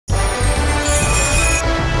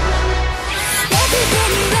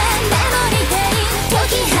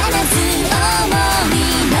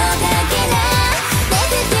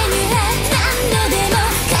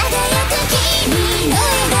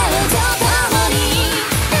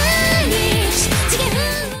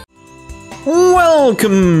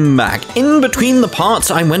welcome back. In between the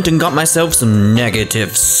parts, I went and got myself some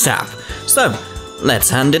negative sap. So, let's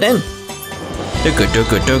hand it in.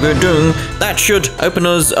 That should open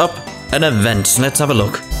us up an event. Let's have a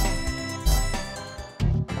look.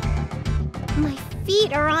 My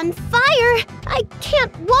feet are on fire. I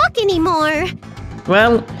can't walk anymore.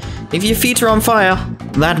 Well, if your feet are on fire,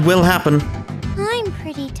 that will happen. I'm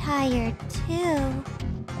pretty tired, too.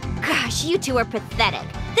 Gosh, you two are pathetic.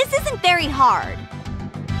 This isn't very hard.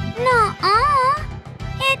 Nuh-uh.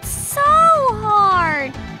 It's so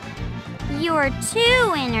hard. You're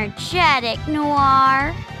too energetic,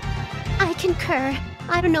 Noire. I concur.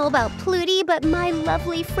 I don't know about Plutia, but my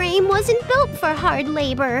lovely frame wasn't built for hard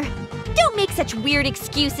labor. Don't make such weird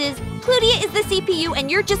excuses. Plutia is the CPU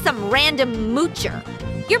and you're just some random moocher.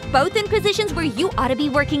 You're both in positions where you ought to be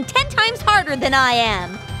working 10 times harder than I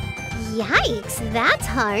am. Yikes, that's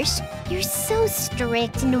harsh. You're so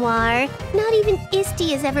strict, Noire. Not even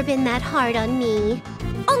Histy has ever been that hard on me.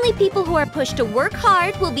 Only people who are pushed to work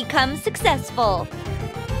hard will become successful.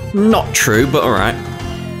 Not true, but alright.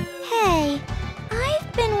 Hey,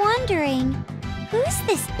 I've been wondering, who's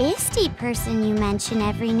this Histy person you mention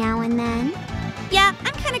every now and then? Yeah,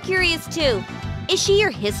 I'm kind of curious too. Is she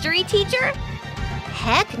your history teacher?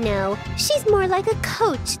 Heck no. She's more like a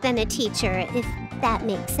coach than a teacher, if that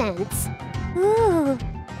makes sense. Ooh,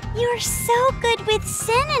 you're so good with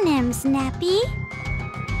synonyms, Neppy.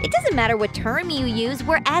 It doesn't matter what term you use,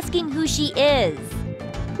 we're asking who she is.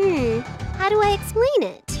 How do I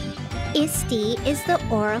explain it? Histy is the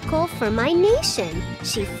oracle for my nation.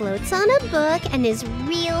 She floats on a book and is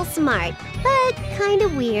real smart, but kinda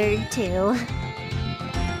weird too.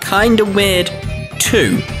 Kinda weird,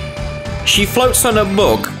 too. She floats on a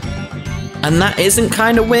book, and that isn't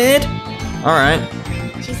kinda weird? Alright.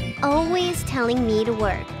 She's always telling me to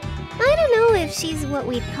work. I don't know if she's what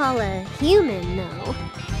we'd call a human, though.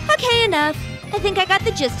 Okay, enough. I think I got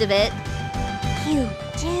the gist of it. You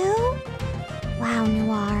do? Wow,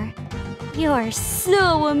 Noire. You're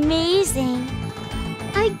so amazing.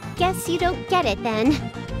 I guess you don't get it then.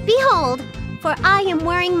 Behold, for I am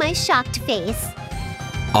wearing my shocked face.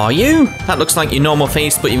 Are you? That looks like your normal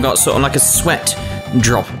face, but you've got sort of like a sweat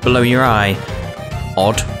drop below your eye.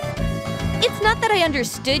 Odd. It's not that I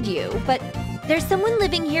understood you, but there's someone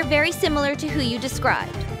living here very similar to who you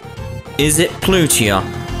described. Is it Plutia?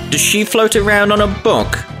 Does she float around on a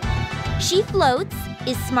book? She floats,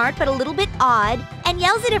 is smart but a little bit odd, and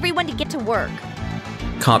yells at everyone to get to work.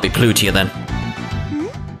 Can't be Plutia then.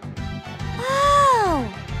 Oh,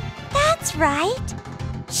 that's right.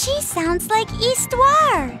 She sounds like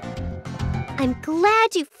Histoire. I'm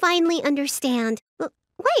glad you finally understand.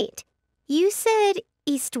 Wait, you said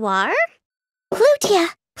Histoire?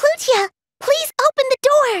 Plutia! Plutia! Please open the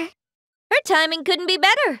door! Her timing couldn't be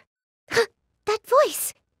better. That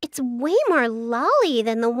voice! It's way more lolly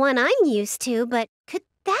than the one I'm used to, but could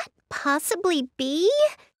that possibly be?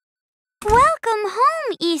 Welcome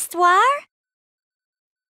home, Histoire.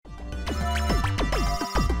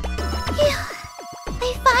 Phew,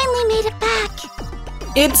 I finally made it back.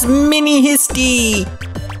 It's Mini-Histy!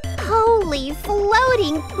 Holy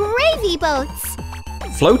floating gravy boats!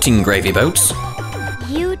 Floating gravy boats?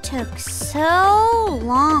 You took so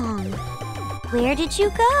long. Where did you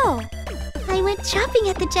go? I went shopping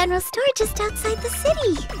at the general store just outside the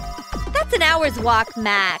city. That's an hour's walk,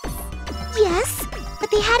 max. Yes,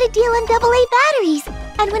 but they had a deal on AA batteries,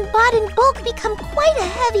 and when bought in bulk become quite a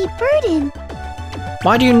heavy burden.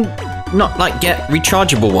 Why do you not, get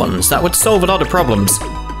rechargeable ones? That would solve a lot of problems.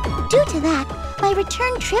 Due to that, my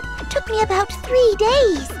return trip took me about 3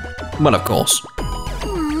 days. Well, of course.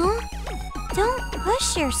 Aw, don't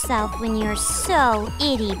push yourself when you're so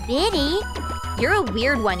itty-bitty. You're a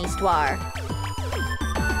weird one, Histoire.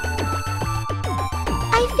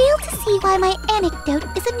 I fail to see why my anecdote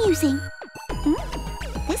is amusing.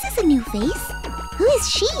 This is a new face. Who is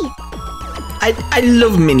she? I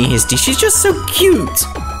love Mini-Histy. She's just so cute.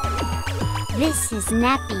 This is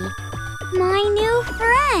Neppy, my new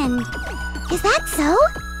friend. Is that so?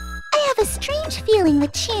 I have a strange feeling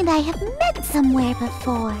that she and I have met somewhere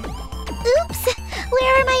before. Oops,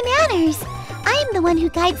 where are my manners? I am the one who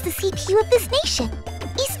guides the CPU of this nation,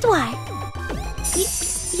 Histoire.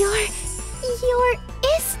 You're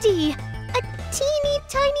Histy. A teeny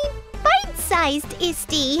tiny bite-sized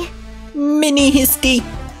Histy. Mini-Histy.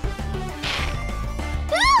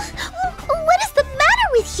 What is the matter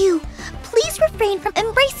with you? Please refrain from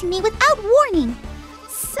embracing me without warning.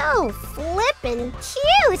 So flippin'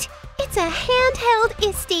 cute. It's a handheld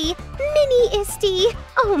Histy. Mini-Histy.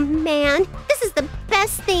 Oh man, this is the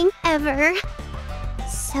best thing ever.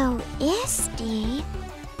 So Histy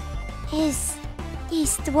is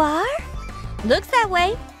Histoire? Looks that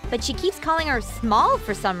way, but she keeps calling her small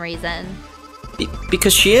for some reason.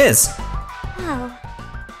 Because she is. Oh,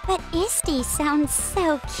 but Histy sounds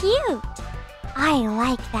so cute. I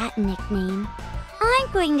like that nickname.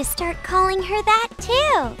 I'm going to start calling her that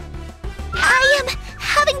too. I am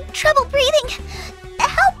having trouble breathing.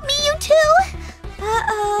 Help me, you two.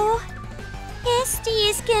 Uh-oh. Histy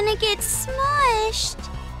is gonna get smushed.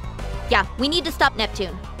 Yeah, we need to stop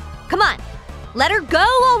Neptune. Come on, let her go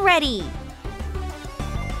already.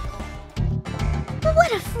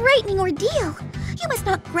 What a frightening ordeal. You must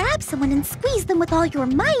not grab someone and squeeze them with all your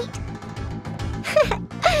might.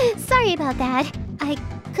 Sorry about that. I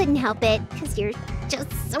couldn't help it, because you're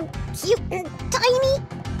just so cute and tiny.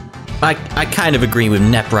 I kind of agree with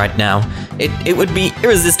Nep right now. It would be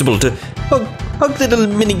irresistible to hug little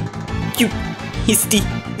mini cute Histy.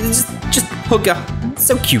 Just hug her.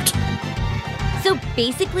 So cute. So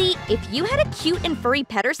basically, if you had a cute and furry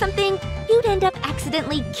pet or something, you'd end up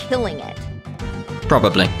accidentally killing it.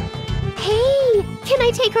 Probably. Hey, can I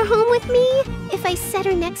take her home with me? If I set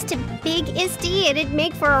her next to Big Histy, it'd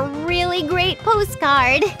make for a really great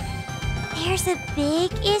postcard. There's a big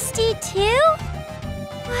Histy too?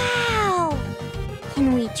 Wow!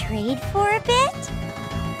 Can we trade for a bit?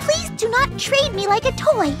 Please do not trade me like a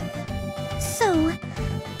toy! So,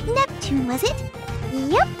 Neptune, was it?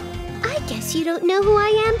 Yep. I guess you don't know who I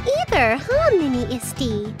am either, huh,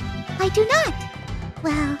 Mini-Histy? I do not.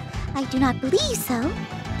 Well, I do not believe so,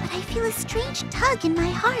 but I feel a strange tug in my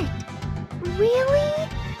heart. Really?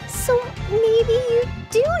 So maybe you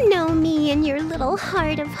do know me in your little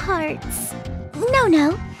heart of hearts.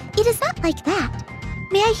 No, it is not like that.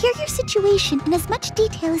 May I hear your situation in as much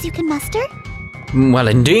detail as you can muster? Well,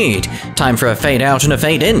 indeed. Time for a fade out and a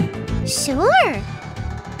fade in. Sure.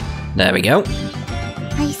 There we go.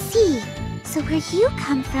 I see. So where you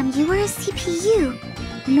come from, you are a CPU.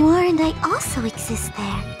 Noire and I also exist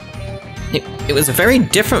there. It was a very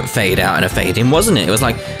different fade out and a fade in, wasn't it? It was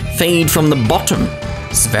like fade from the bottom.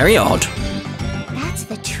 It's very odd. That's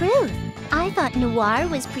the truth. I thought Noire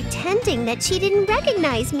was pretending that she didn't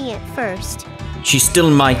recognize me at first. She still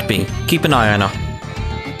might be. Keep an eye on her.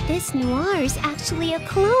 But this Noire's actually a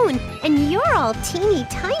clone, and you're all teeny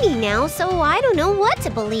tiny now, so I don't know what to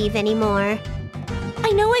believe anymore.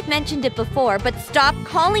 I know I've mentioned it before, but stop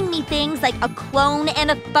calling me things like a clone and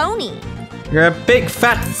a phony. You're a big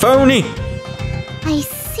fat phony. I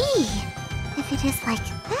see. If it is like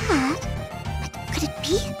that, but could it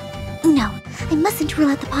be? No, I mustn't rule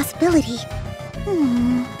out the possibility.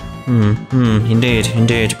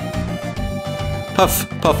 Indeed. Puff,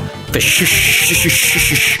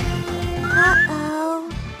 fish. Uh-oh.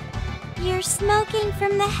 You're smoking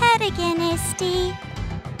from the head again, Histy.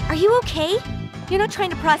 Are you okay? You're not trying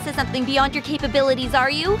to process something beyond your capabilities,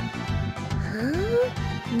 are you? Huh?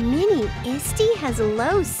 Mini-Histy has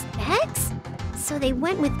low specs? So they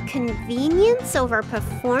went with convenience over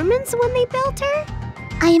performance when they built her?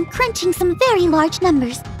 I am crunching some very large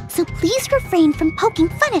numbers, so please refrain from poking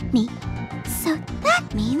fun at me. So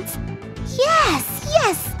that means... Yes!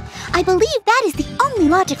 I believe that is the only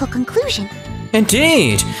logical conclusion.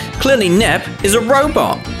 Indeed. Clearly Nep is a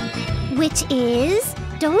robot. Which is...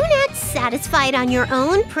 Don't act satisfied on your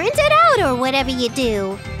own, print it out or whatever you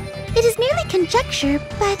do. It is merely conjecture,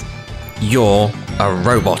 but... You're a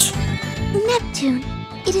robot. Neptune,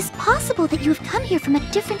 it is possible that you have come here from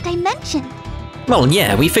a different dimension. Well,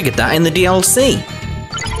 yeah, we figured that in the DLC.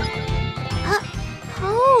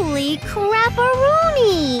 Holy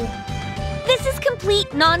crap-a-rooney! This is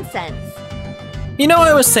complete nonsense. You know,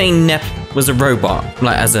 I was saying Nep was a robot,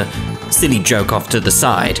 like as a silly joke off to the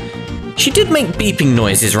side. She did make beeping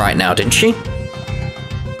noises right now, didn't she?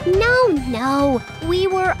 No. We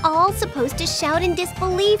were all supposed to shout in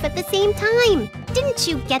disbelief at the same time. Didn't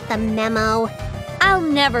you get the memo? I'll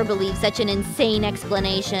never believe such an insane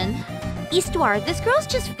explanation. Histoire, this girl's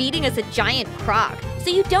just feeding us a giant crock, so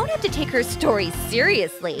you don't have to take her story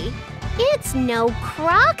seriously. It's no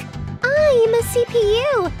crock. I'm a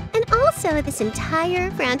CPU, and also this entire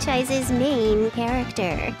franchise's main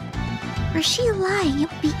character. Were she lying, it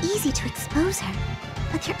would be easy to expose her.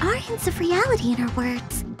 But there are hints of reality in her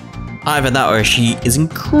words. Either that or she is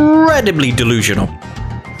incredibly delusional.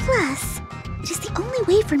 Plus, it is the only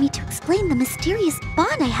way for me to explain the mysterious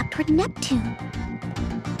bond I have toward Neptune.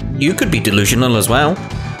 You could be delusional as well.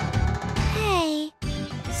 Hey,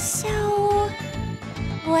 so...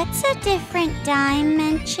 what's a different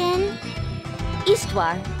dimension?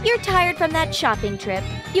 Histoire, you're tired from that shopping trip.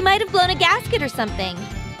 You might have blown a gasket or something.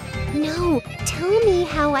 No, tell me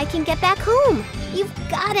how I can get back home. You've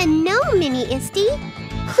gotta know, Mini-Histy.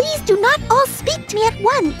 Please do not all speak to me at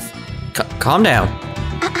once. calm down.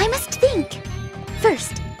 I must think.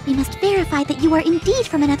 First, we must verify that you are indeed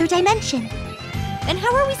from another dimension. And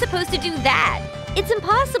how are we supposed to do that? It's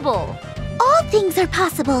impossible. All things are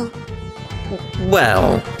possible.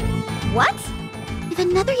 Well, What? If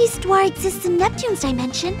another histoire exists in Neptune's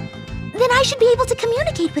dimension, then I should be able to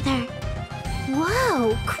communicate with her.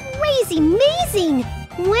 Whoa, crazy amazing!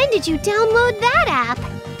 When did you download that app?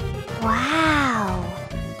 Wow.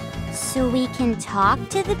 So we can talk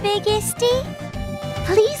to the big Histy?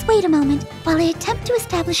 Please wait a moment while I attempt to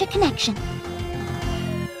establish a connection.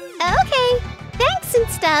 Okay, thanks and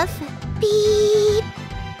stuff. Beep.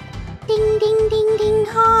 Ding ding ding ding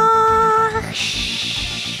ha.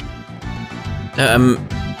 Shh.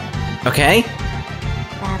 Okay?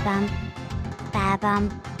 Ba-bum. Ba-bum.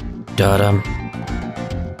 Da-dum.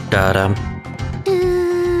 Da-dum.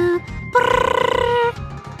 Brrr.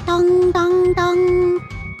 Dong dong dong.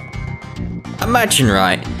 Imagine,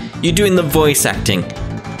 right, you're doing the voice acting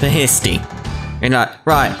for Histy. You're like,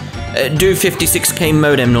 right, do 56k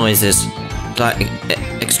modem noises. It's like,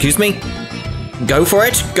 excuse me? Go for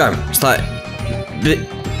it? Go. It's like,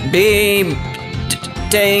 beep,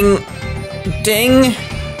 ding, ding.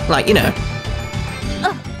 Like, you know.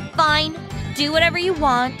 Fine. Do whatever you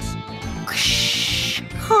want.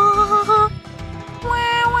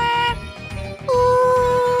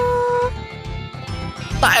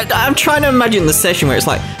 I'm trying to imagine the session where it's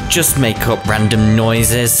like, just make up random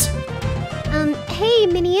noises. Hey,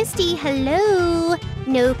 Mini-Histy, hello.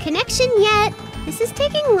 No connection yet. This is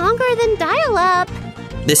taking longer than dial-up.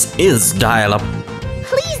 This is dial-up.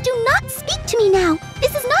 Please do not speak to me now.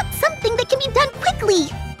 This is not something that can be done quickly.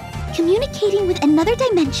 Communicating with another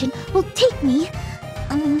dimension will take me,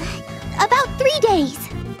 about 3 days.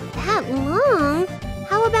 That long?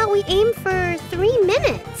 How about we aim for 3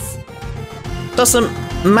 minutes? Doesn't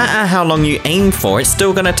matter how long you aim for, it's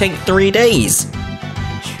still gonna take 3 days.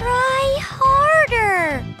 Try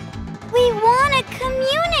harder. We want to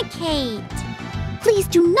communicate. Please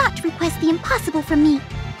do not request the impossible from me.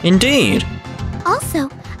 Indeed. Also,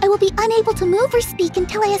 I will be unable to move or speak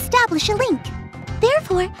until I establish a link.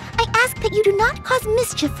 Therefore, I ask that you do not cause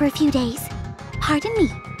mischief for a few days. Pardon me.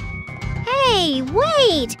 Hey,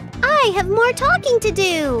 wait! I have more talking to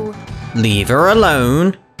do! Leave her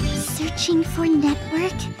alone. Searching for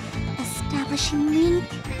network. Establishing link.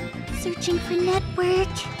 Searching for network.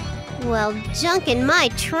 Well, junk in my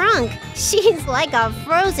trunk. She's like a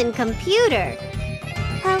frozen computer.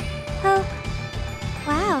 Oh.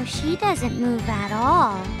 Wow, she doesn't move at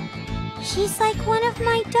all. She's like one of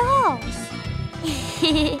my dolls.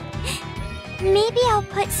 Maybe I'll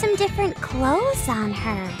put some different clothes on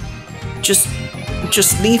her. Just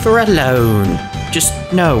leave her alone.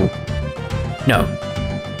 No.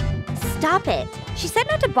 Stop it. She said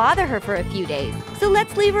not to bother her for a few days, so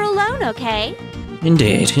let's leave her alone, okay?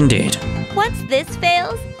 Indeed. Once this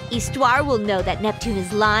fails, Histoire will know that Neptune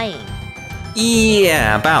is lying.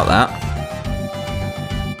 Yeah, about that.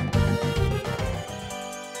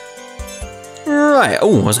 Right,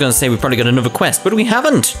 oh, I was gonna say we probably got another quest, but we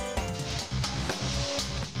haven't.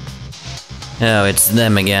 Oh, it's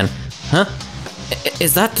them again. Huh?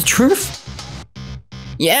 Is that the truth?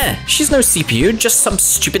 Yeah, she's no CPU, just some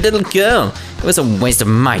stupid little girl. It was a waste of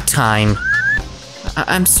my time.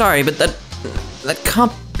 I'm sorry, but that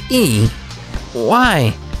can't be.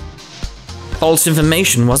 Why? False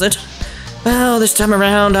information, was it? Well, this time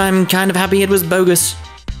around, I'm kind of happy it was bogus.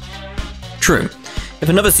 True. If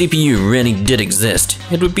another CPU really did exist,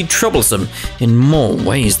 it would be troublesome in more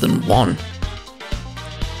ways than one.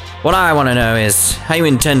 What I want to know is how you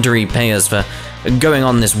intend to repay us for going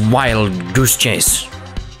on this wild goose chase.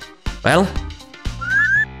 Well,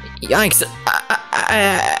 yikes,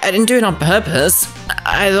 I didn't do it on purpose.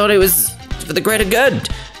 I thought it was for the greater good.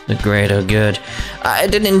 The greater good. I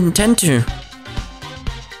didn't intend to.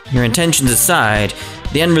 Your intentions aside,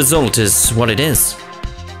 the end result is what it is.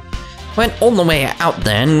 Went all the way out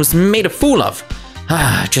there and was made a fool of.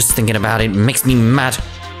 Just thinking about it makes me mad.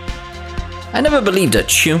 I never believed it,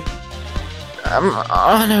 Shu.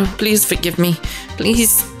 Oh no, please forgive me.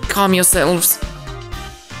 Please calm yourselves.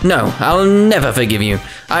 No, I'll never forgive you.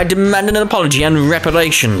 I demand an apology and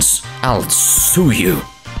reparations. I'll sue you.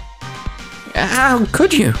 How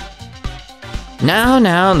could you?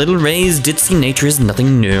 Now, little Ray's ditzy nature is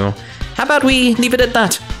nothing new. How about we leave it at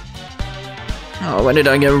that? Oh, where did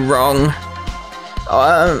I go wrong?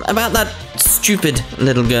 About that stupid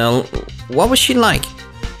little girl, what was she like?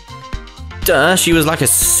 Duh, she was like a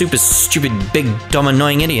super stupid, big, dumb,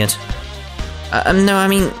 annoying idiot. No, I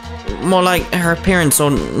mean, more like her appearance or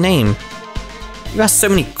name. You asked so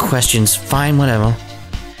many questions, fine, whatever.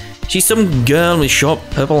 She's some girl with short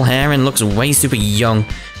purple hair and looks way super young.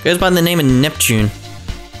 Goes by the name of Neptune.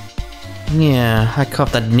 Yeah, I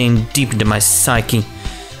carved that name deep into my psyche.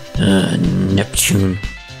 Neptune.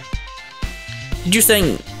 Did you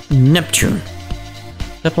say Neptune?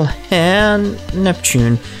 Purple hair,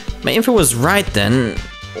 Neptune. My info was right then.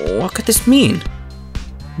 What could this mean?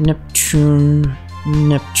 Neptune,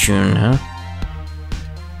 huh?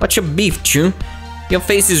 What's your beef, Chew? Your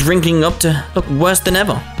face is wrinkling up to look worse than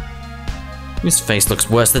ever. His face looks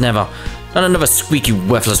worse than ever. Not another squeaky,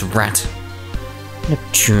 worthless rat.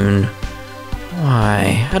 Neptune.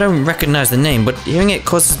 Why? I don't recognize the name, but hearing it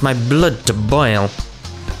causes my blood to boil.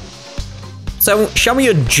 So, shall we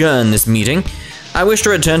adjourn this meeting? I wish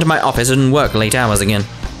to return to my office and work late hours again.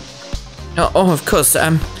 Oh, of course.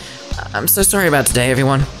 I'm so sorry about today,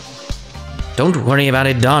 everyone. Don't worry about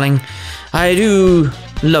it, darling. I do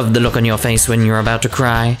love the look on your face when you're about to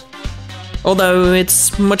cry. Although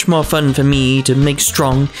it's much more fun for me to make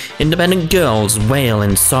strong, independent girls wail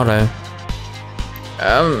in sorrow.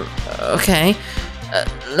 Okay.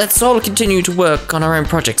 Let's all continue to work on our own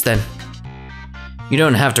projects then. You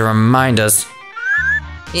don't have to remind us.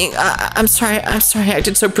 I'm sorry I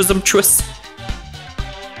acted so presumptuous.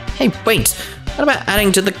 Hey, wait. What about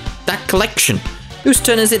adding to that collection? Whose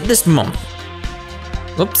turn is it this month?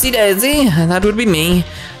 Whoopsie daisy, that would be me.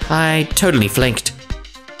 I totally flaked.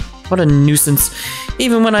 What a nuisance.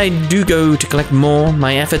 Even when I do go to collect more,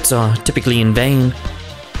 my efforts are typically in vain.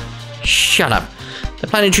 Shut up. The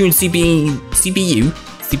Planeptune CPU,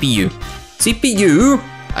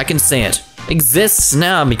 I can say it, exists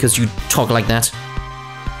now because you talk like that.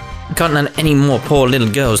 I can't let any more poor little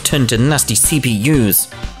girls turn to nasty CPUs.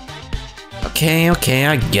 Okay,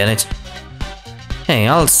 I get it. Hey,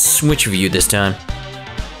 I'll switch with you this time.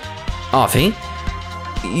 Arfie,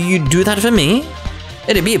 you do that for me?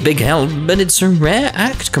 It'd be a big help, but it's a rare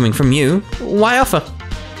act coming from you. Why offer?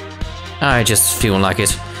 I just feel like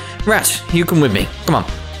it. Rat, you come with me. Come on.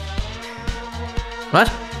 What?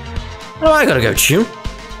 Where do I gotta go, Chew?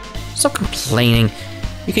 Stop complaining.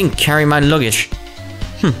 You can carry my luggage.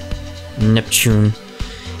 Neptune.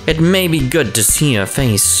 It may be good to see her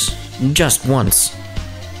face. Just once.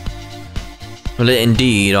 Well,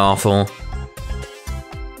 indeed, awful.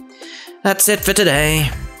 That's it for today.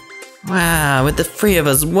 Wow, with the three of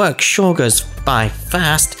us, work sure goes by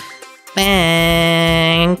fast.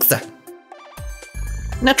 Thanks.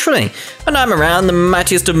 Naturally, when I'm around, the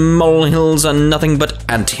mightiest of molehills are nothing but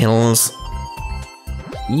anthills.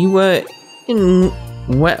 You were in...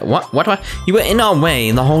 What? You were in our way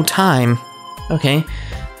the whole time. Okay,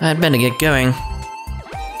 I'd better get going.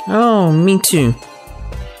 Oh, me too.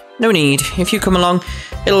 No need. If you come along,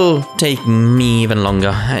 it'll take me even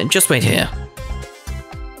longer. Just wait here.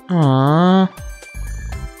 Aww.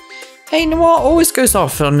 Hey, Noire always goes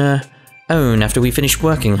off on her own after we finish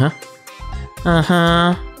working, huh?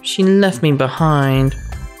 Uh-huh. She left me behind.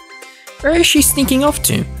 Where is she sneaking off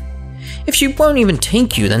to? If she won't even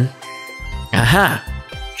take you, then... Aha!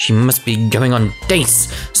 She must be going on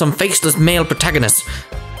dates. Some faceless male protagonist.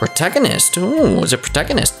 Protagonist? Oh, is a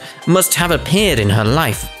protagonist. Must have appeared in her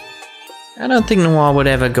life. I don't think Noire would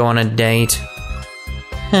ever go on a date.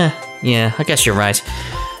 Huh, yeah, I guess you're right.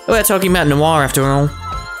 We're talking about Noire after all.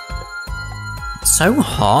 So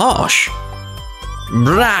harsh.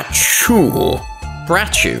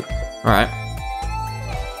 Brachu. Alright.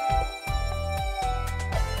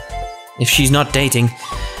 If she's not dating,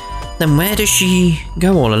 then where does she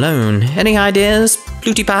go all alone? Any ideas,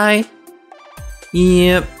 Plutie Pie?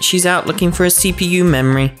 Yep, she's out looking for a CPU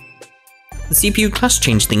memory. The CPU class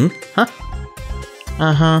change thing, huh?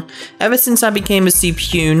 Uh-huh. Ever since I became a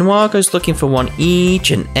CPU, Noire goes looking for one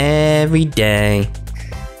each and every day.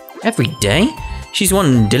 Every day? She's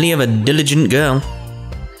one dilly of a diligent girl.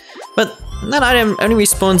 But that item only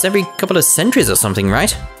respawns every couple of centuries or something,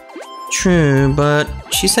 right? True, but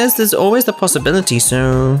she says there's always the possibility,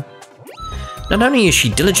 so... Not only is she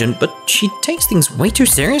diligent, but she takes things way too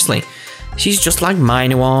seriously. She's just like my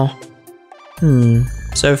Noire.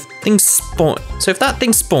 So if that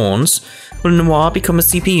thing spawns, will Noire become a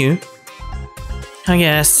CPU? I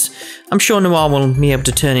guess. I'm sure Noire will be able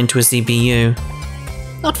to turn into a CPU.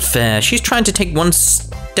 Not fair. She's trying to take one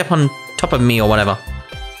step on top of me or whatever.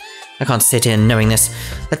 I can't sit here knowing this.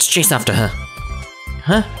 Let's chase after her.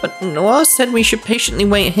 Huh? But Noire said we should patiently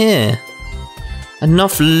wait here.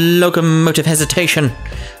 Enough locomotive hesitation.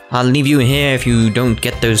 I'll leave you here if you don't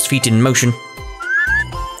get those feet in motion.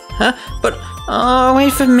 Huh? But, oh,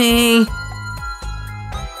 wait for me.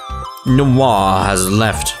 Noire has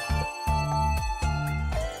left.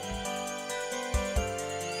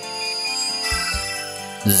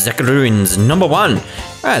 Zeka Ruins number 1.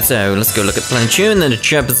 Alright, so let's go look at Planeptune, then the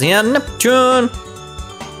chap is here, Neptune.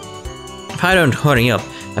 If I don't hurry up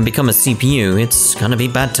and become a CPU, it's gonna be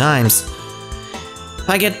bad times. If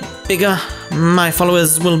I get bigger, my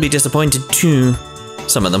followers will be disappointed too.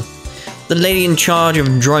 Some of them. The lady in charge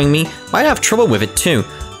of drawing me might have trouble with it too.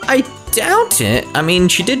 I doubt it. I mean,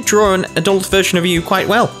 she did draw an adult version of you quite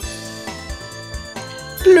well.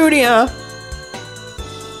 Plutia!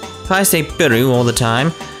 If I say Peru all the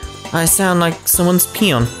time, I sound like someone's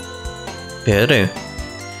peon. Peru.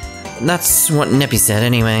 That's what Neppy said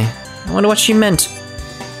anyway. I wonder what she meant.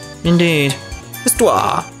 Indeed.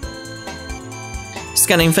 Histoire.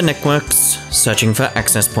 Scanning for networks, searching for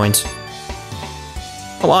access point.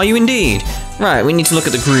 Oh, are you indeed? Right, we need to look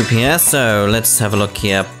at the group here, so let's have a look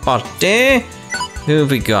here. Party. Who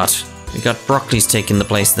have we got? We got Broccoli's taking the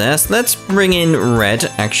place there, so let's bring in Red,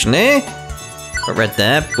 actually. Put Red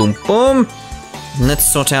there, boom boom. And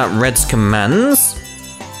let's sort out Red's commands.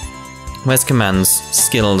 Where's commands?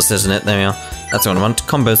 Skills, isn't it? There we are. That's what I want.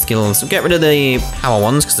 Combo skills. We'll get rid of the power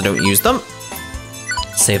ones because I don't use them.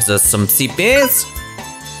 Saves us some CPs.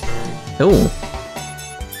 Oh.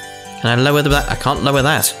 Can I lower that? I can't lower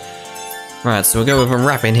that. Right, so we'll go with a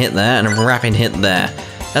rapid hit there and a rapid hit there.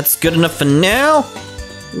 That's good enough for now.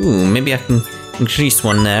 Ooh, maybe I can increase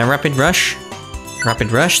one there. Rapid rush.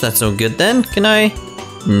 Rapid rush, that's all good then. Can I?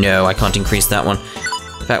 No, I can't increase that one.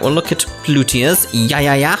 In fact, we'll look at Plutia's.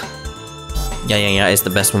 Yeah is the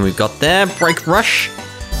best one we've got there. Break rush.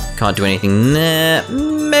 Can't do anything there.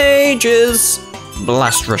 Mages.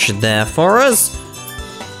 Blast rush there for us.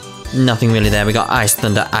 Nothing really there. We got ice,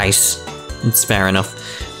 thunder, ice. It's fair enough.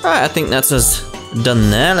 Alright, I think that's us done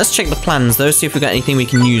there. Let's check the plans though, see if we've got anything we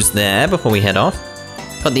can use there before we head off.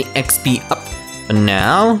 Put the XP up for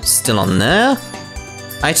now. Still on there.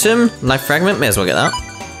 Item, life fragment, may as well get that.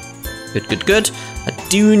 Good. I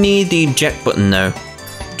do need the eject button though.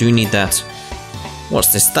 Do need that.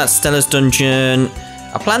 What's this? That's Stella's dungeon.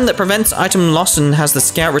 A plan that prevents item loss and has the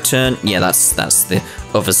scout return. Yeah, that's the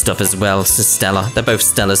other stuff as well. It's Stella. They're both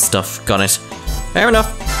Stella's stuff. Got it. Fair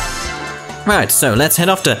enough. Right, so let's head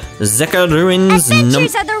off to Zeka Ruins.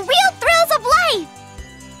 Adventures are the real thrills of life!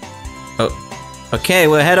 Oh, okay,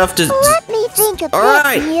 we'll head off to... Let me think a bit,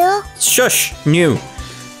 Alright! Neil. Shush, new.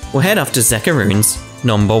 We'll head off to Zeka Ruins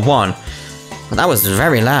number 1. Well, that was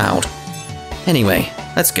very loud. Anyway,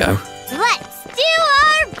 let's go. Let's do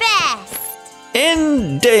our best!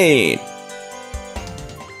 Indeed!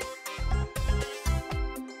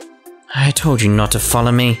 I told you not to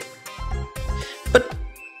follow me. But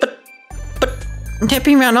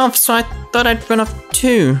Neppy ran off, so I thought I'd run off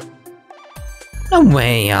too. No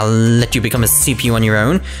way, I'll let you become a CPU on your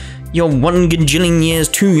own. You're 1 gajillion years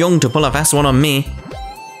too young to pull a fast one on me.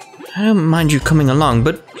 I don't mind you coming along,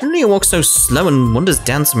 but you walk so slow and wanders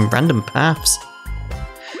down some random paths.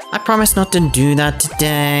 I promise not to do that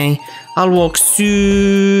today. I'll walk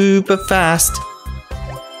super fast.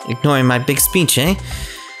 Ignoring my big speech, eh?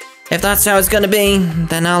 If that's how it's gonna be,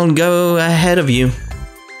 then I'll go ahead of you.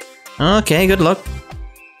 Okay, good luck.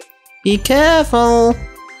 Be careful.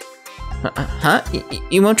 Huh?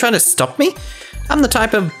 You won't try to stop me? I'm the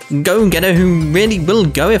type of go-getter who really will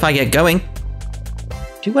go if I get going.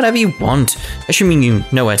 Do whatever you want, assuming you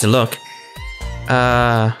know where to look.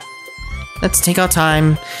 Let's take our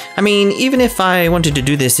time. I mean, even if I wanted to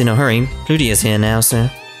do this in a hurry, Plutia's here now, so...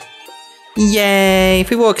 Yay! If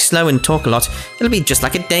we walk slow and talk a lot, it'll be just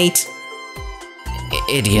like a date.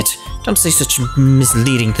 Idiot. Don't say such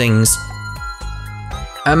misleading things.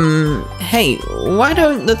 Hey, why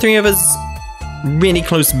don't the three of us really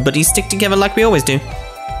close buddies stick together like we always do?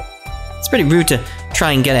 It's pretty rude to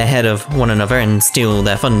try and get ahead of one another and steal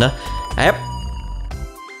their thunder. Yep.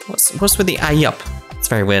 What's with the yup? It's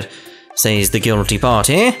very weird. Says the guilty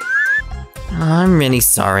party. I'm really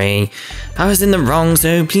sorry. I was in the wrong,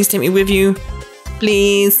 so please take me with you.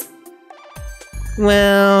 Please.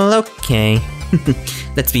 Well, okay.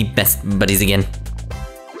 Let's be best buddies again.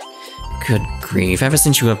 Good grief, ever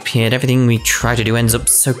since you appeared, everything we try to do ends up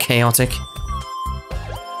so chaotic.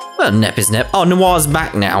 Well, Nep is Nep. Oh, Noire's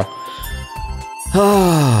back now.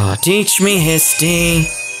 Oh, teach me, Histy.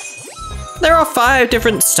 There are 5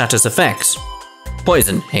 different status effects.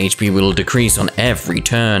 Poison, HP will decrease on every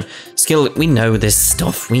turn. Skill, we know this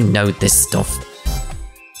stuff, We've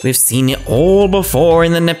seen it all before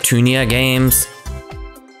in the Neptunia games.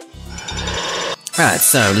 Right,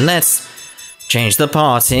 so let's change the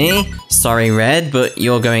party. Sorry, Red, but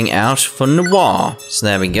you're going out for Noire. So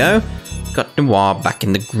there we go. Got Noire back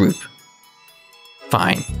in the group.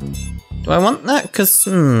 Fine. Do I want that? Because,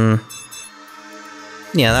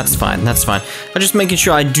 Yeah, that's fine, that's fine. I'm just making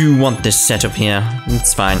sure I do want this setup here.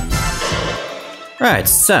 It's fine. Right,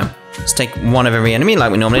 so let's take one of every enemy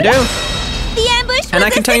like we normally do. The ambush And I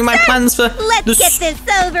can tell you my plans for Let's the get this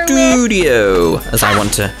over with. studio, as I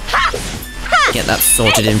want to get that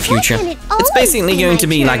sorted in future. Why can't it It's always basically be going my to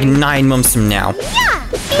be like turn? 9 months from now Yeah.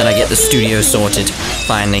 that I get the studio sorted,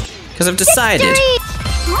 finally. Because I've decided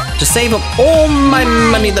Victory! to save up all my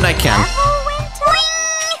money that I can. Winter?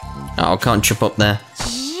 Oh, I can't jump up there.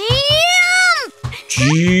 Jump!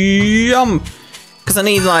 Jump! Because I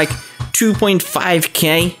need like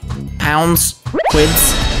 2.5k pounds,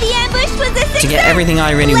 quids, The ambush was a success. to get everything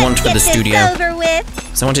I really want for the Let's get studio. this over with.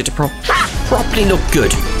 So I want it to properly look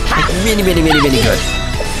good. Like really, really, really, really good.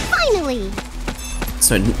 Finally.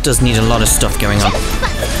 So it does need a lot of stuff going on.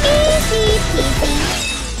 Easy peasy.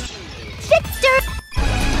 Trickster.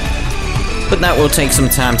 But that will take some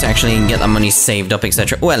time to actually get that money saved up,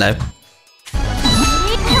 etc. Oh, hello.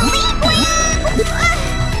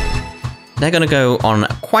 They're gonna go on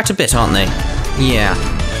quite a bit, aren't they? Yeah.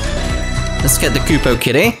 Let's get the Koopo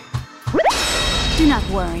Kitty. Do not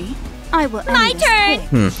worry. I will. My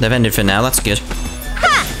turn. They've ended for now, that's good.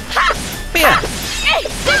 But yeah,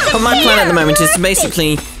 but my plan at the moment is to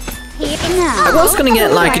basically... I was gonna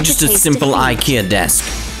get like just a simple IKEA desk.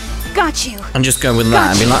 Got you. And just go with that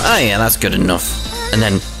and be like, oh yeah, that's good enough. And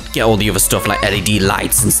then get all the other stuff like LED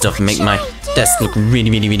lights and stuff and make my desk look really,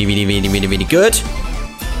 really, really, really, really, really, really good.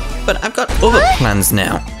 But I've got other plans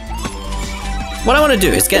now. What I want to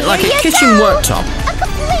do is get like a kitchen worktop, A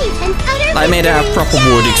complete and utter like made out of victory. proper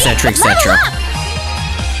wood, etc, etc.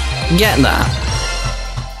 Get that.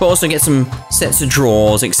 But also get some sets of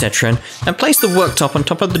drawers, etc. And place the worktop on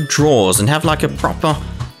top of the drawers and have like a proper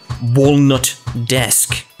walnut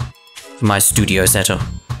desk for my studio setup.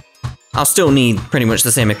 I'll still need pretty much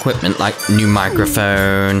the same equipment, like new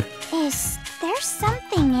microphone. Is there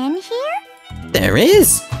something in here? There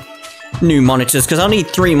is! New monitors, because I'll need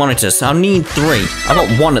 3 monitors. I'll need 3. I've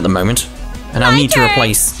got 1 at the moment. And I'll need to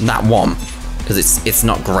replace that one. Because it's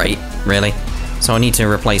not great, really. So I need to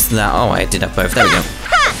replace that. Oh, I did have both. There we go.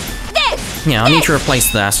 Yeah, I'll need to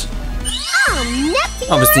replace that.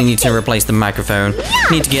 Obviously need to replace the microphone.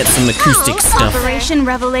 Need to get some acoustic stuff. Operation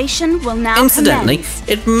Revelation will now Incidentally, commence.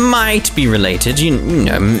 it might be related, you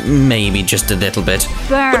know, maybe just a little bit.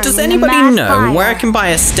 Burn But does in the anybody mad know fire. where I can buy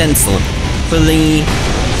a stencil for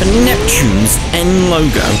Neptune's N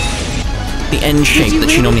logo? The N shape you that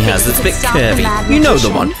she really normally think has, that's a you bit could stop the curvy. mad You know the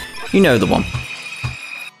one. magician? You know the one.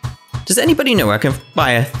 Does anybody know where I can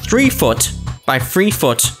buy a 3-foot by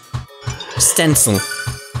 3-foot stencil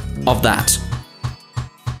of that?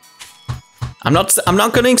 I'm not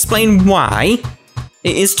going to explain why.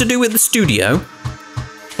 It is to do with the studio,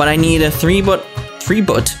 but I need a 3-foot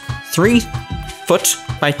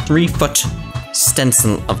by 3-foot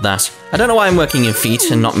stencil of that. I don't know why I'm working in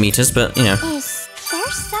feet and not meters, but you know, Is there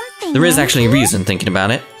something? there is in actually a here? reason thinking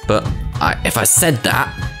about it. But if I said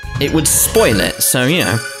that, it would spoil it. So you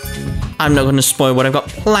know, I'm not going to spoil what I've got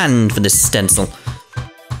planned for this stencil.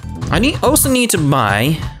 I also need to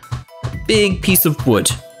buy a big piece of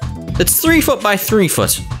wood. It's 3-foot by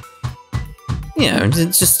 3-foot. You know,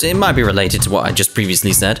 it might be related to what I just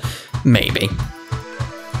previously said. Maybe.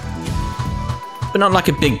 But not like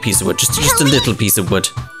a big piece of wood, just a little piece of wood.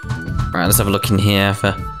 Right, let's have a look in here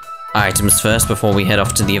for items first before we head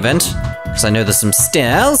off to the event. Because I know there's some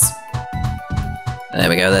stairs. There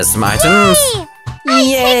we go, there's some items.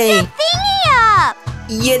 Yay! Thingy up.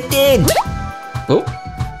 You did! Oh,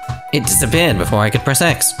 it disappeared before I could press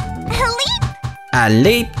X. A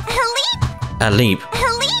leap! A leap!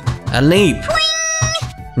 A leap!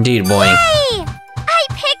 Indeed, boy. Hey, I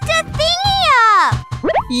picked a thingy up.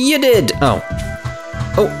 You did! Oh.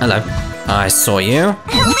 Oh, hello. I saw you.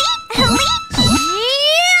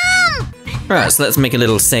 Right, so let's make a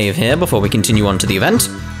little save here before we continue on to the event.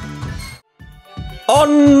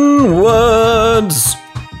 Onwards!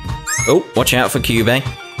 Oh, watch out for Cube. How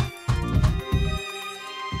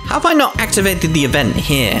have I not activated the event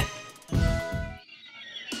here?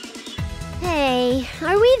 Hey,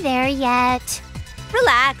 are we there yet?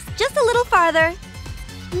 Relax, just a little farther.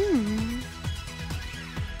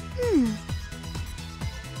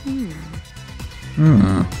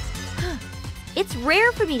 It's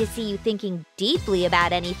rare for me to see you thinking deeply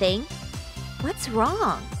about anything. What's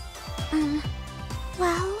wrong?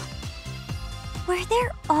 Well, were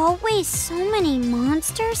there always so many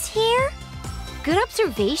monsters here? Good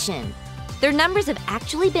observation. Their numbers have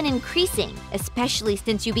actually been increasing, especially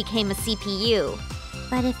since you became a CPU.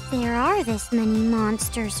 But if there are this many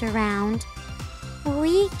monsters around,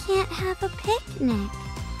 we can't have a picnic.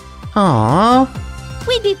 Aww.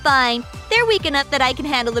 We'd be fine. There they're weak enough that I can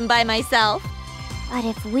handle them by myself. But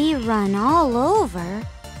if we run all over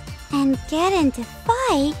and get into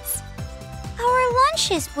fights, our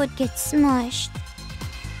lunches would get smushed.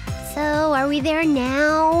 So, are we there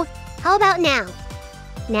now? How about now?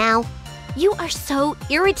 Now? You are so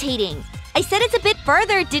irritating. I said it's a bit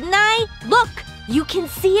further, didn't I? Look, you can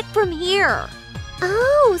see it from here.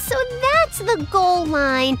 Oh, so that's the goal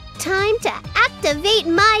line. Time to activate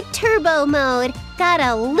my turbo mode.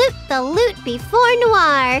 Gotta loot the loot before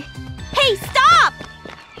Noire. Hey, stop!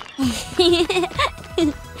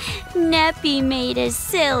 Neppy made a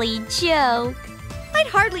silly joke. I'd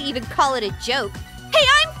hardly even call it a joke. Hey,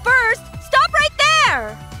 I'm first! Stop right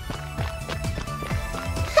there!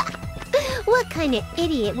 What kind of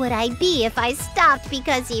idiot would I be if I stopped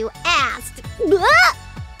because you asked?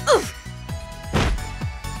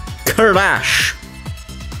 Crash!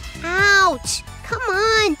 Ouch! Come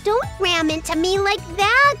on, don't ram into me like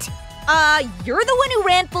that! You're the one who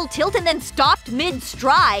ran full tilt and then stopped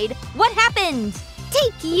mid-stride. What happened?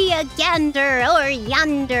 Take ye a gander or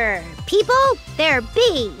yonder. People, there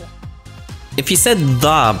be. If you said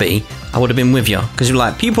 "there be," I would have been with you, because you're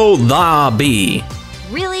like, people, there be.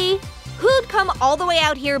 Really? Who'd come all the way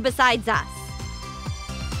out here besides us?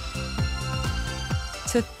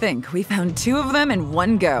 To think we found 2 of them in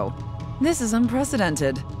one go. This is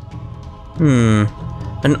unprecedented.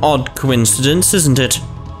 An odd coincidence, isn't it?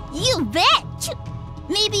 You bet!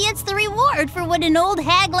 Maybe it's the reward for when an old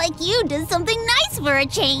hag like you does something nice for a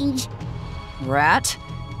change. Rat,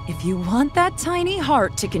 if you want that tiny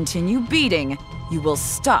heart to continue beating, you will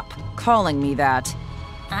stop calling me that.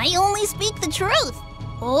 I only speak the truth.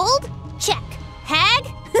 Old? Check. Hag?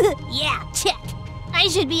 Yeah, check. I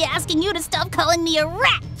should be asking you to stop calling me a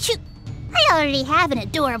rat. I already have an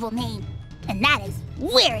adorable name, and that is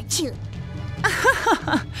Weird.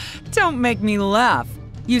 Don't make me laugh.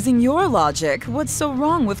 Using your logic, what's so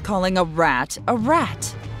wrong with calling a rat a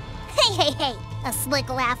rat? Hey, a slick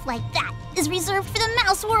laugh like that is reserved for the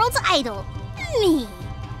mouse world's idol, me.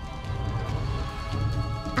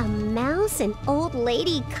 A mouse and old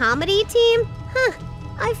lady comedy team? Huh,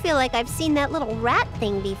 I feel like I've seen that little rat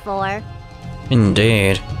thing before.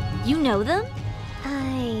 Indeed. You know them?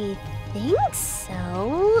 I think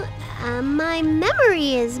so. My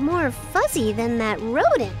memory is more fuzzy than that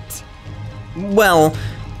rodent. Well,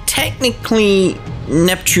 technically,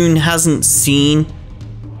 Neptune hasn't seen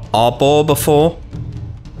Arbor before.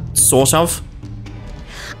 Sort of.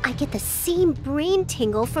 I get the same brain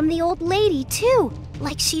tingle from the old lady, too.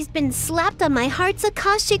 Like she's been slapped on my heart's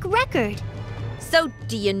Akashic record. So,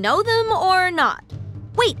 do you know them or not?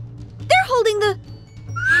 Wait, they're holding the...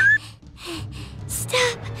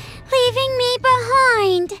 Stop leaving me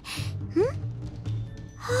behind.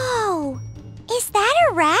 Oh, is that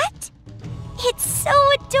a rat? It's so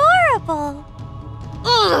adorable.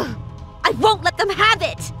 Ugh! I won't let them have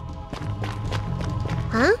it!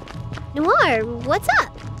 Huh? Noire, what's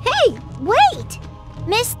up? Hey, wait!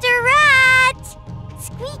 Mr. Rat!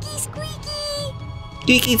 Squeaky, squeaky!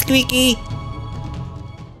 Squeaky, squeaky.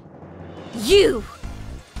 You!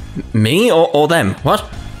 Me or them? What?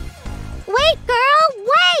 Wait, girl,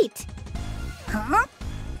 wait! Huh?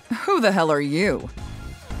 Who the hell are you?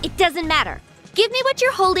 It doesn't matter. Give me what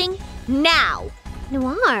you're holding now.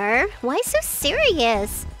 Noire, why so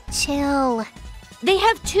serious? Chill. They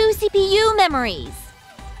have 2 CPU memories.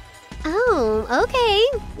 Oh,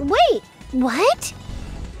 okay. Wait, what?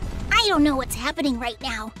 I don't know what's happening right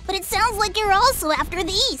now, but it sounds like you're also after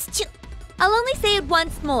these. I'll only say it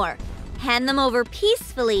once more. Hand them over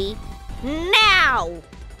peacefully now.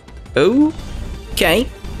 Okay.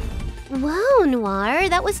 Whoa, Noire,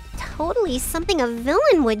 that was totally something a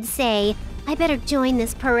villain would say. I better join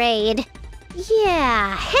this parade.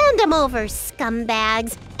 Yeah, hand them over,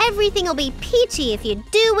 scumbags. Everything will be peachy if you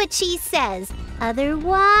do what she says.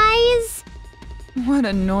 Otherwise... What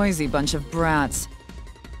a noisy bunch of brats.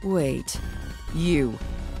 Wait, you.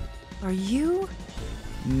 Are you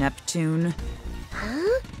Neptune?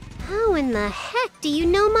 Huh? How in the heck do you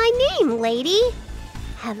know my name, lady?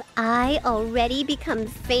 Have I already become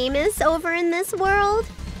famous over in this world?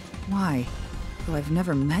 Why? Though I've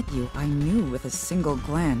never met you, I knew with a single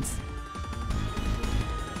glance.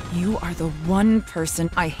 You are the one person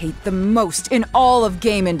I hate the most in all of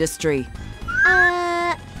game industry.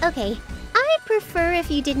 Okay. I'd prefer if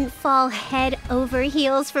you didn't fall head over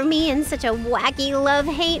heels for me in such a wacky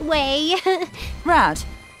love-hate way. Rat,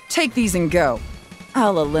 take these and go.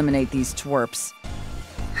 I'll eliminate these twerps.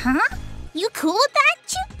 Huh? You cool with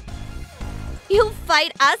that? You'll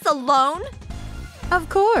fight us alone? Of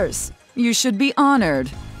course. You should be honored.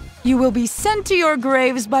 You will be sent to your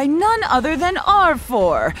graves by none other than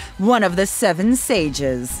R4, one of the 7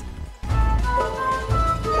 sages.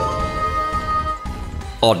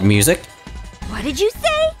 Odd music. What did you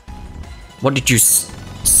say? What did you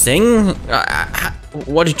sing?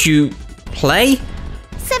 What did you play?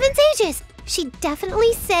 7 sages. She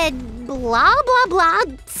definitely said blah blah blah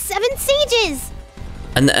 7 sages.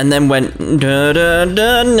 And then went da da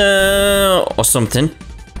da da or something.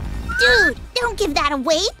 Dude, don't give that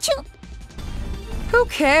away. Who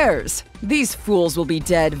cares? These fools will be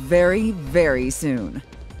dead very, very soon.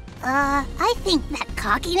 I think that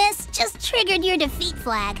cockiness just triggered your defeat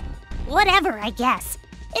flag. Whatever, I guess.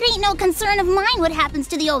 It ain't no concern of mine what happens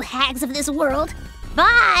to the old hags of this world.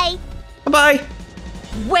 Bye! Bye-bye.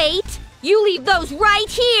 Wait! You leave those right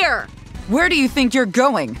here! Where do you think you're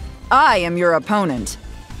going? I am your opponent.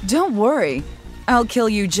 Don't worry. I'll kill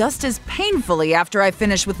you just as painfully after I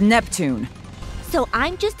finish with Neptune. So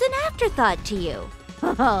I'm just an afterthought to you.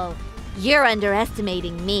 Oh, you're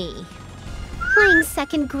underestimating me. Playing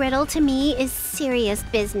second griddle to me is serious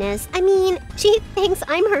business. I mean, she thinks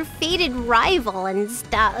I'm her fated rival and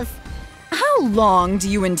stuff. How long do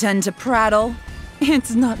you intend to prattle?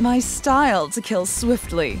 It's not my style to kill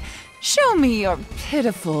swiftly. Show me your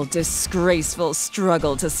pitiful, disgraceful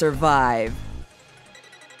struggle to survive.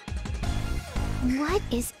 What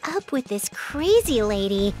is up with this crazy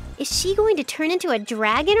lady? Is she going to turn into a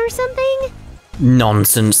dragon or something?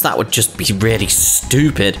 Nonsense. That would just be really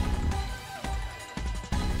stupid.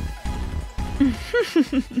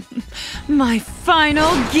 My final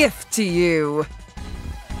gift to you.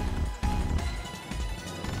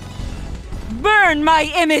 Burn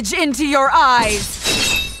my image into your eyes!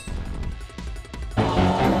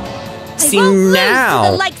 See, won't lose to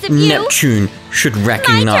now the likes of you. Neptune should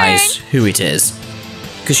recognize who it is.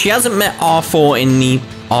 Because she hasn't met R4 in the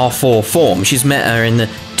R4 form. She's met her in the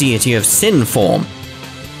deity of sin form.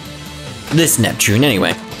 This Neptune,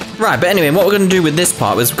 anyway. Right, but anyway, what we're going to do with this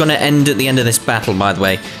part is we're going to end at the end of this battle, by the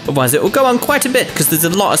way. Otherwise, it will go on quite a bit, because there's a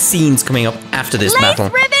lot of scenes coming up after this Lace battle.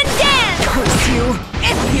 ribbon dance! Curse you,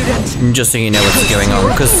 impudent! Just so you know what's going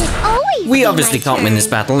on, because Always we be obviously my can't win turn. this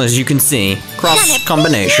battle, as you can see. Cross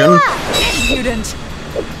combination. Impudent!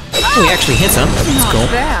 Oh, he actually hits her. That's cool.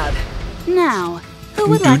 Bad. Now, who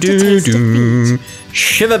would like to taste defeat?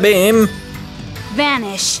 Shiver beam.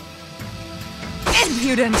 Vanish.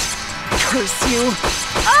 Impudent! Curse you!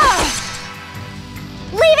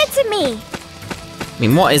 Leave it to me. I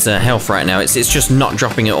mean, what is her health right now? It's just not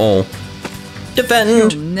dropping at all.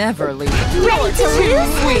 Defend. You'll never leave. Ready to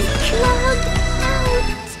lose? Weak. Logged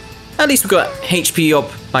out. At least we got HP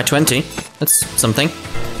up by 20. That's something.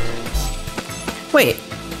 Wait,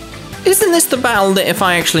 isn't this the battle that if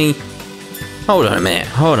I actually... Hold on a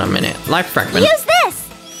minute. Life fragment. Use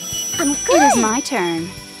this. I'm It good. is my turn.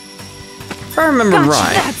 If I remember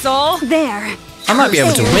right, That's all? There. I might be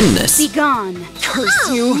able to win this. Be gone. Curse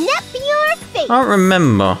you! Nip your face. I don't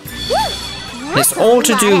remember. It's all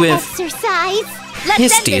to do with exercise. Let's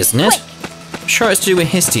Histy, end this isn't it? quick. I'm sure it's to do with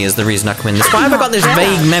Histy is the reason I can win this. Why have I got this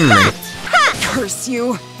vague memory? Curse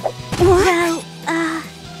you! Well,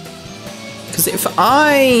 Because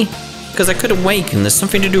because I could awaken. There's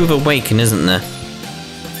something to do with awaken, isn't there?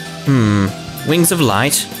 Wings of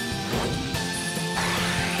light.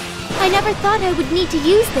 I never thought I would need to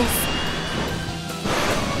use this.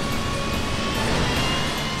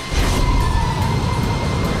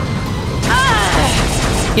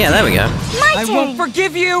 Yeah, there we go. I won't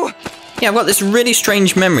forgive you! Yeah, I've got this really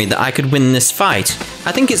strange memory that I could win this fight.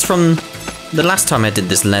 I think it's from the last time I did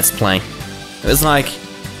this Let's Play. It was like,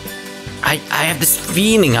 I have this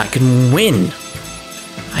feeling I can win.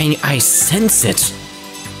 I sense it.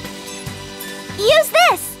 use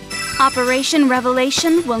this. Operation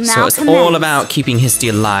Revelation will now So it's commence. all about keeping Histy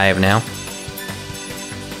alive now.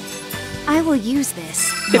 I will use this.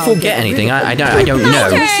 If we'll get anything, I don't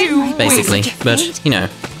know, Too basically. weak. But, you know,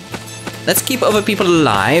 let's keep other people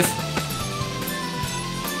alive.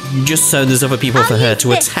 Just so there's other people for her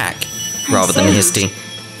to attack, rather than Histy.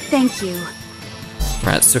 Thank you.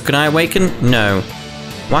 Right, so can I awaken? No.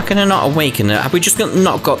 Why can I not awaken? Have we just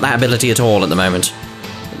not got that ability at all at the moment?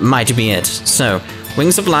 Might be it. So,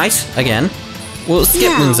 Wings of Light, again. We'll skip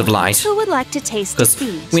Now, Wings of Light, Who would like to taste because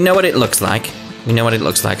defeat? we know what it looks like. We know what it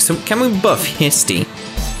looks like. So, can we buff Histy?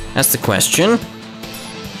 That's the question.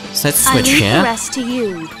 So let's I switch leave the here. rest to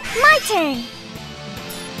you. My turn.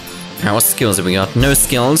 Now, what skills have we got? No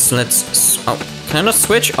skills. Oh, can I not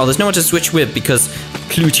switch? Oh, there's no one to switch with because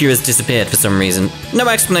Plutia has disappeared for some reason. No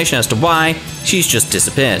explanation as to why. She's just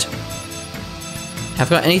disappeared.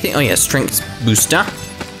 Have I got anything? Oh yeah, strength booster.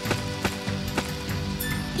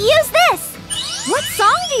 Use this. What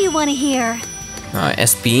song do you want to hear? Alright,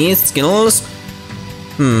 SP, skills.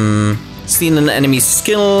 Stealing enemy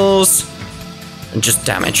skills. And just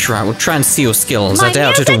damage. Right, we'll try and steal skills. I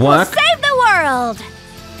doubt it'll work. Save the world!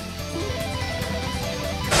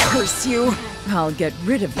 Curse you! I'll get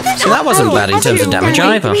rid of you. So that wasn't bad in terms of damage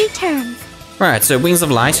either. 3 turns. Right, so Wings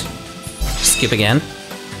of Light. Skip again.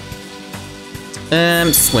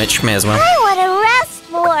 Switch, may as well. I want to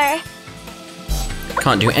rest more.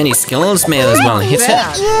 Can't do any skills, may as well hit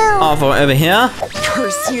it. You. Over here.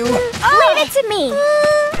 Curse you! Leave it to me.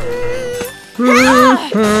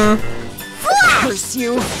 Curse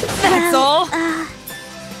you! That's all?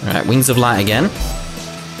 Alright, Wings of Light again.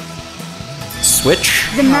 Switch.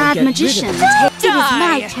 The Mad get rid Magician. of It is Die.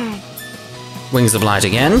 my turn. Wings of Light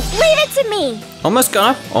again. Leave it to me. Almost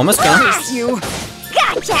got her. Almost got her. Curse you!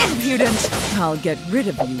 Gotcha. Impudent! I'll get rid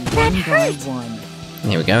of you That one by hurt. one.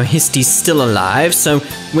 There we go. Histy's still alive, so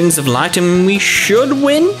Wings of Light, and we should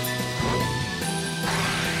win.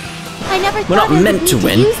 I never We're thought not I would meant need to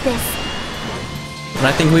win. Use this. But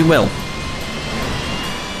I think we will.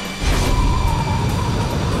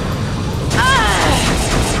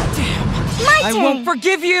 My I turn. won't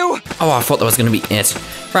forgive you! Oh, I thought that was going to be it.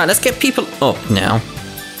 Right, let's get people up now.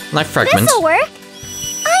 Life Fragment. This'll work.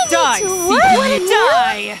 I Die, need to work. CPU,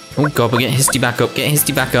 die! Oh god, we're getting Histy back up. Get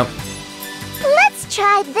Histy back up. Let's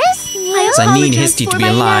try this new. I need Histy to be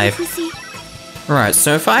alive. Right,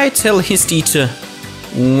 so if I tell Histy to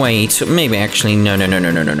wait, maybe actually no.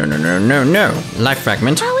 Life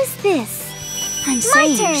Fragment. How is this? I'm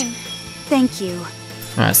saved. turn. Thank you.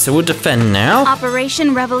 Alright, so we'll defend now.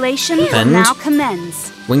 Operation Revelation will Defend. now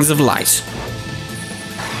commence. Wings of Light.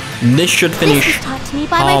 This should This finish was taught to me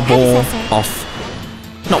by my Harbor predecessor. off.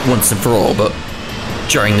 Not once and for all, but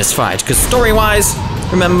during this fight. Because story-wise,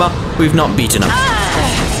 remember, we've not beaten up.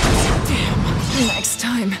 Next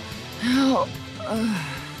time. Oh,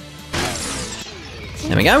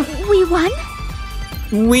 There we go. We won?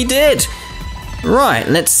 We did. Right,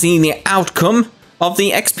 let's see the outcome of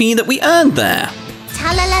the XP that we earned there.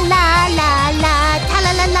 Ta la la la la la, ta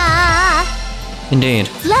la la la. Indeed.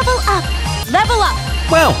 Level up. Level up!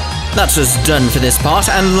 Well, that's us done for this part,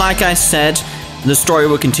 and like I said, the story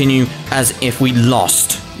will continue as if we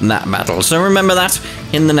lost that battle. So remember that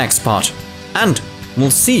in the next part. And we'll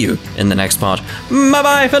see you in the next part.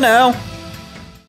 Bye-bye for now.